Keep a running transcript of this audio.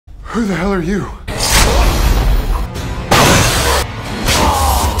Who the hell are you?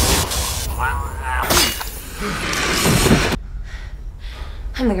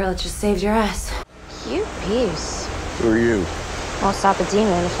 I'm the girl that just saved your ass. Cute piece. Who are you? Won't stop a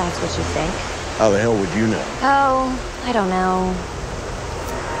demon if that's what you think. How the hell would you know? Oh, I don't know.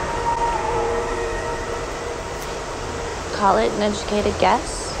 Call it an educated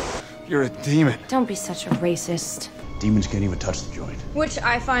guess? You're a demon. Don't be such a racist. Demons can't even touch the joint. Which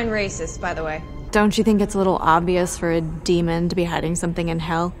I find racist, by the way. Don't you think it's a little obvious for a demon to be hiding something in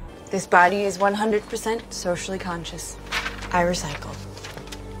hell? This body is 100% socially conscious. I recycle.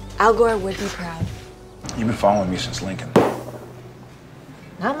 Al Gore would be proud. You've been following me since Lincoln.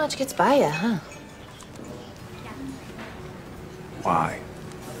 Not much gets by you, huh? Why?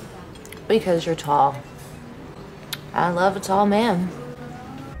 Because you're tall. I love a tall man.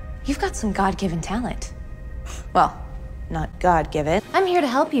 You've got some God-given talent. Well, not God-given. I'm here to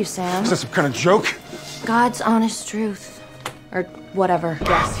help you, Sam. Is that some kind of joke? God's honest truth. Or whatever.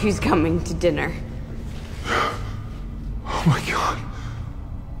 Guess who's coming to dinner? Oh my God.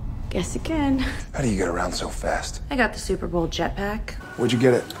 Guess again. How do you get around so fast? I got the Super Bowl jetpack. Where'd you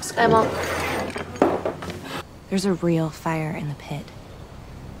get it? Skymall. There's a real fire in the pit.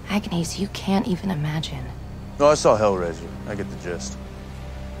 Agonies you can't even imagine. No, I saw Hellraiser. I get the gist.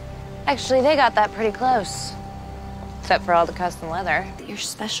 Actually, they got that pretty close. Except for all the custom leather. You're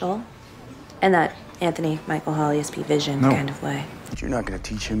special. In that Anthony Michael Hall ESP Vision kind of way. But you're not gonna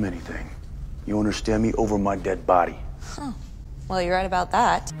teach him anything. You understand me? Over my dead body. Huh. Well, you're right about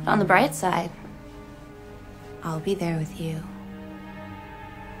that. On the bright side, I'll be there with you.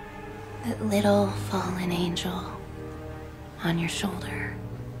 That little fallen angel on your shoulder.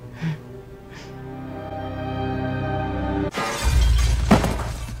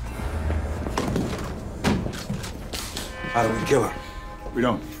 How do we kill her? We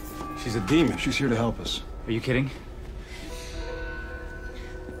don't. She's a demon. She's here to help us. Are you kidding?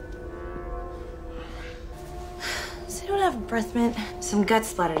 So I don't have a breath mint. Some guts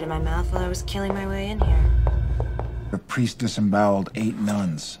splattered in my mouth while I was killing my way in here. The priest disemboweled 8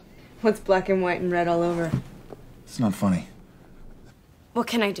 nuns. What's black and white and red all over? It's not funny. What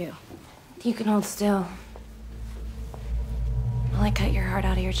can I do? You can hold still. While I cut your heart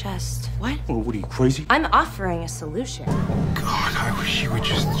out of your chest. What? Oh, what are you, crazy? I'm offering a solution. God, I wish you would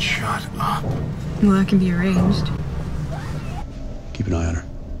just shut up. Well, that can be arranged. Keep an eye on her.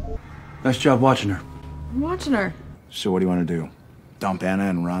 Nice job watching her. I'm watching her. So what do you want to do? Dump Anna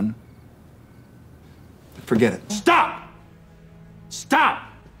and run? Forget it. Stop! Stop!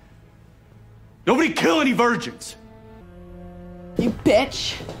 Nobody kill any virgins! You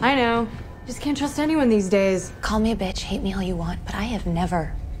bitch. I know. Just can't trust anyone these days. Call me a bitch, hate me all you want, but I have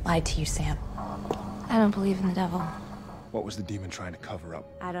never lied to you, Sam. I don't believe in the devil. What was the demon trying to cover up?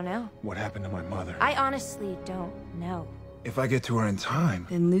 I don't know. What happened to my mother? I honestly don't know. If I get to her in time...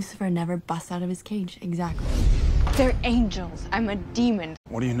 Then Lucifer never busts out of his cage. Exactly. They're angels. I'm a demon.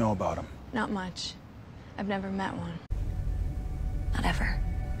 What do you know about them? Not much. I've never met one. Not ever.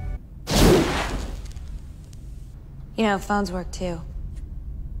 You know, phones work too.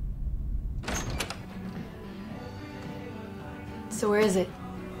 So where is it?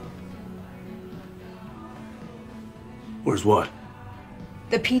 Where's what?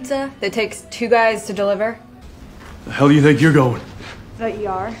 The pizza that takes 2 guys to deliver? The hell do you think you're going? That you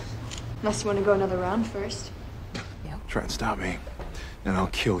are. Unless you want to go another round first. Try and stop me, and I'll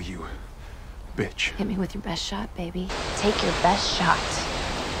kill you, bitch. Hit me with your best shot, baby. Take your best shot.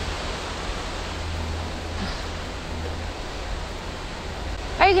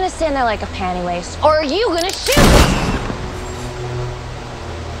 Are you gonna stand there like a panty waste? Or are you gonna shoot?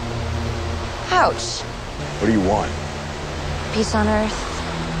 Ouch. What do you want? Peace on earth.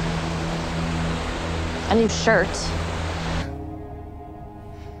 A new shirt.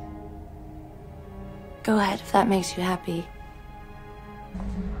 Go ahead if that makes you happy.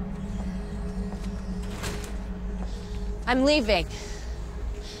 I'm leaving.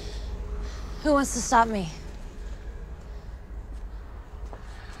 Who wants to stop me?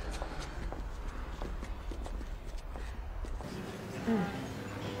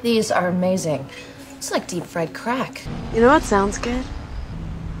 These are amazing. It's like deep fried crack. You know what sounds good?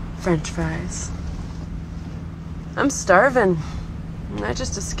 French fries. I'm starving. I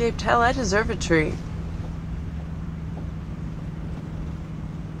just escaped hell. I deserve a treat.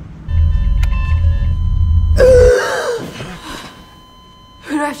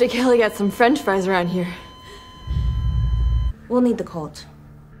 Who do I have to kill to get some French fries around here? We'll need the Colt.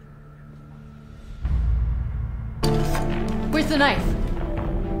 Where's the knife?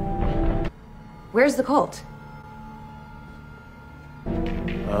 Where's the Colt?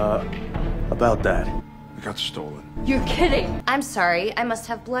 About that. It got stolen. You're kidding. I'm sorry, I must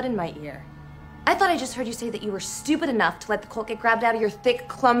have blood in my ear. I thought I just heard you say that you were stupid enough to let the colt get grabbed out of your thick,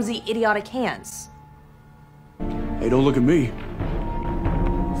 clumsy, idiotic hands. Hey, don't look at me.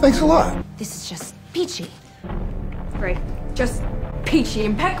 Thanks a lot. This is just peachy. Great. Just peachy.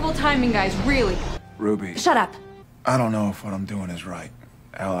 Impeccable timing, guys, really. Ruby, Shut up. I don't know if what I'm doing is right.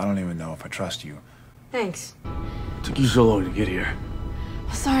 Al, I don't even know if I trust you. Thanks. Took you so long to get here.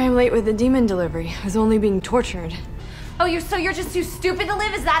 Sorry I'm late with the demon delivery. I was only being tortured. Oh, so you're just too stupid to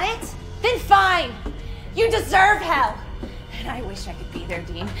live, is that it? Then fine. You deserve hell. And I wish I could be there,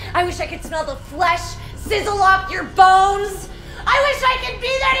 Dean. I wish I could smell the flesh sizzle off your bones. I wish I could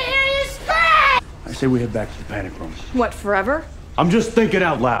be there to hear you scream! I say we head back to the panic room. What, forever? I'm just thinking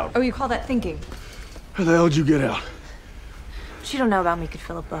out loud. Oh, you call that thinking? How the hell did you get out? What you don't know about me could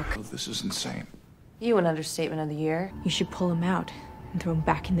fill a book. Oh, this is insane. You an understatement of the year. You should pull him out and throw him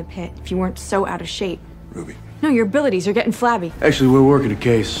back in the pit if you weren't so out of shape. Ruby. No, your abilities are getting flabby. Actually, we're working a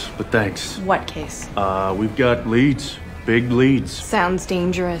case, but thanks. What case? We've got leads. Big leads. Sounds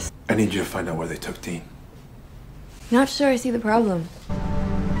dangerous. I need you to find out where they took Dean. Not sure I see the problem.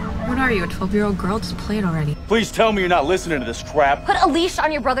 What are you, a 12-year-old girl? Just play it already. Please tell me you're not listening to this crap. Put a leash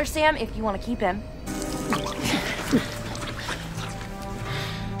on your brother, Sam, if you want to keep him.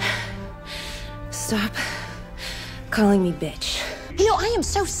 Stop calling me bitch. You know, I am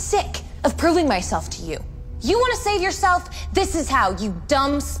so sick of proving myself to you. You want to save yourself? This is how, you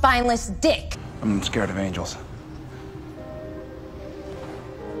dumb, spineless dick. I'm scared of angels.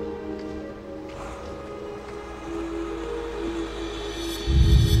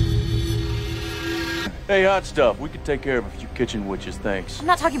 Hey, hot stuff. We can take care of a few kitchen witches, thanks. I'm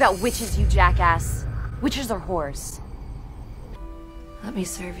not talking about witches, you jackass. Witches are whores. Let me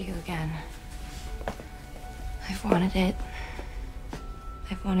serve you again. I've wanted it.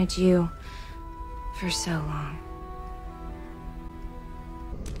 I've wanted you for so long.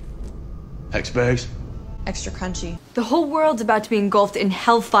 Hex bags? Extra crunchy. The whole world's about to be engulfed in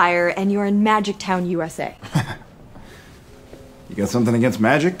hellfire, and you're in Magic Town, USA. You got something against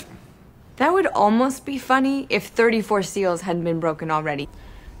magic? That would almost be funny if 34 seals hadn't been broken already.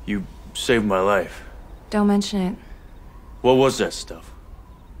 You saved my life. Don't mention it. What was that stuff?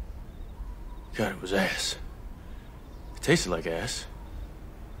 God, it was ass. It tasted like ass.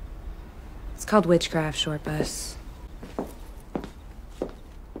 It's called witchcraft, short bus.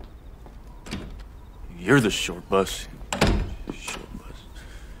 You're the short bus. Short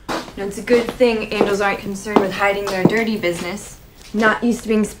bus. No, it's a good thing angels aren't concerned with hiding their dirty business. Not used to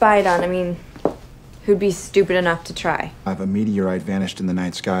being spied on. I mean, who'd be stupid enough to try? I have a meteorite vanished in the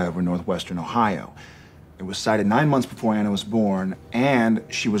night sky over northwestern Ohio. It was sighted 9 months before Anna was born, and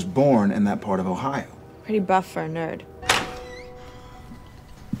she was born in that part of Ohio. Pretty buff for a nerd.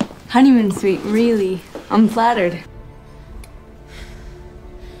 Honeymoon suite, really. I'm flattered.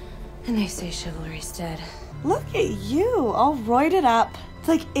 And they say chivalry's dead. Look at you, all roided up. It's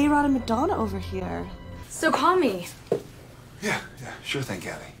like A-Rod and Madonna over here. So call me. Yeah, sure thing,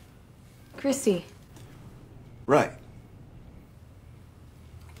 Kathy. Christy. Right.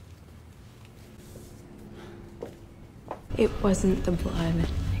 It wasn't the blood.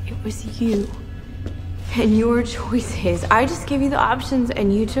 It was you. And your choices. I just gave you the options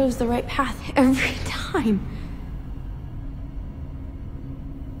and you chose the right path every time.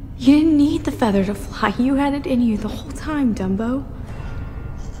 You didn't need the feather to fly. You had it in you the whole time, Dumbo.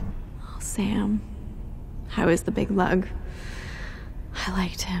 Oh, Sam. I was the big lug. I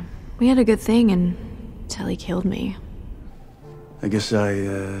liked him. We had a good thing until he killed me. I guess I,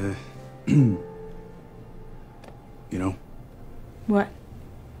 you know, What?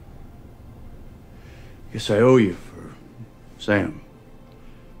 guess I owe you for Sam.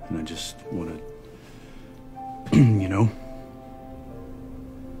 And I just wanna, you know.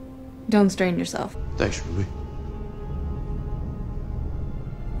 Don't strain yourself. Thanks, Ruby.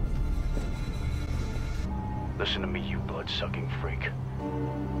 Listen to me, you blood-sucking freak.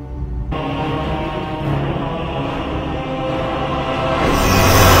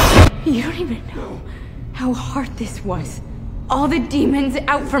 You don't even know how hard this was. All the demons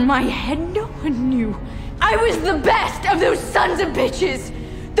out from my head, no one knew. I was the best of those sons of bitches.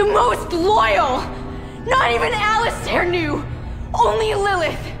 The most loyal. Not even Alistair knew. Only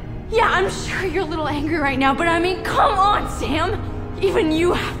Lilith. Yeah, I'm sure you're a little angry right now, but I mean, come on, Sam. Even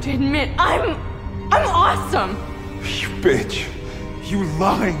you have to admit, I'm awesome. You bitch. You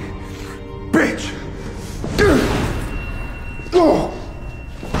lying bitch.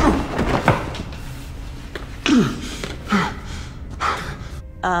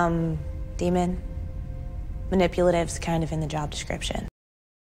 Demon. Manipulative's kind of in the job description.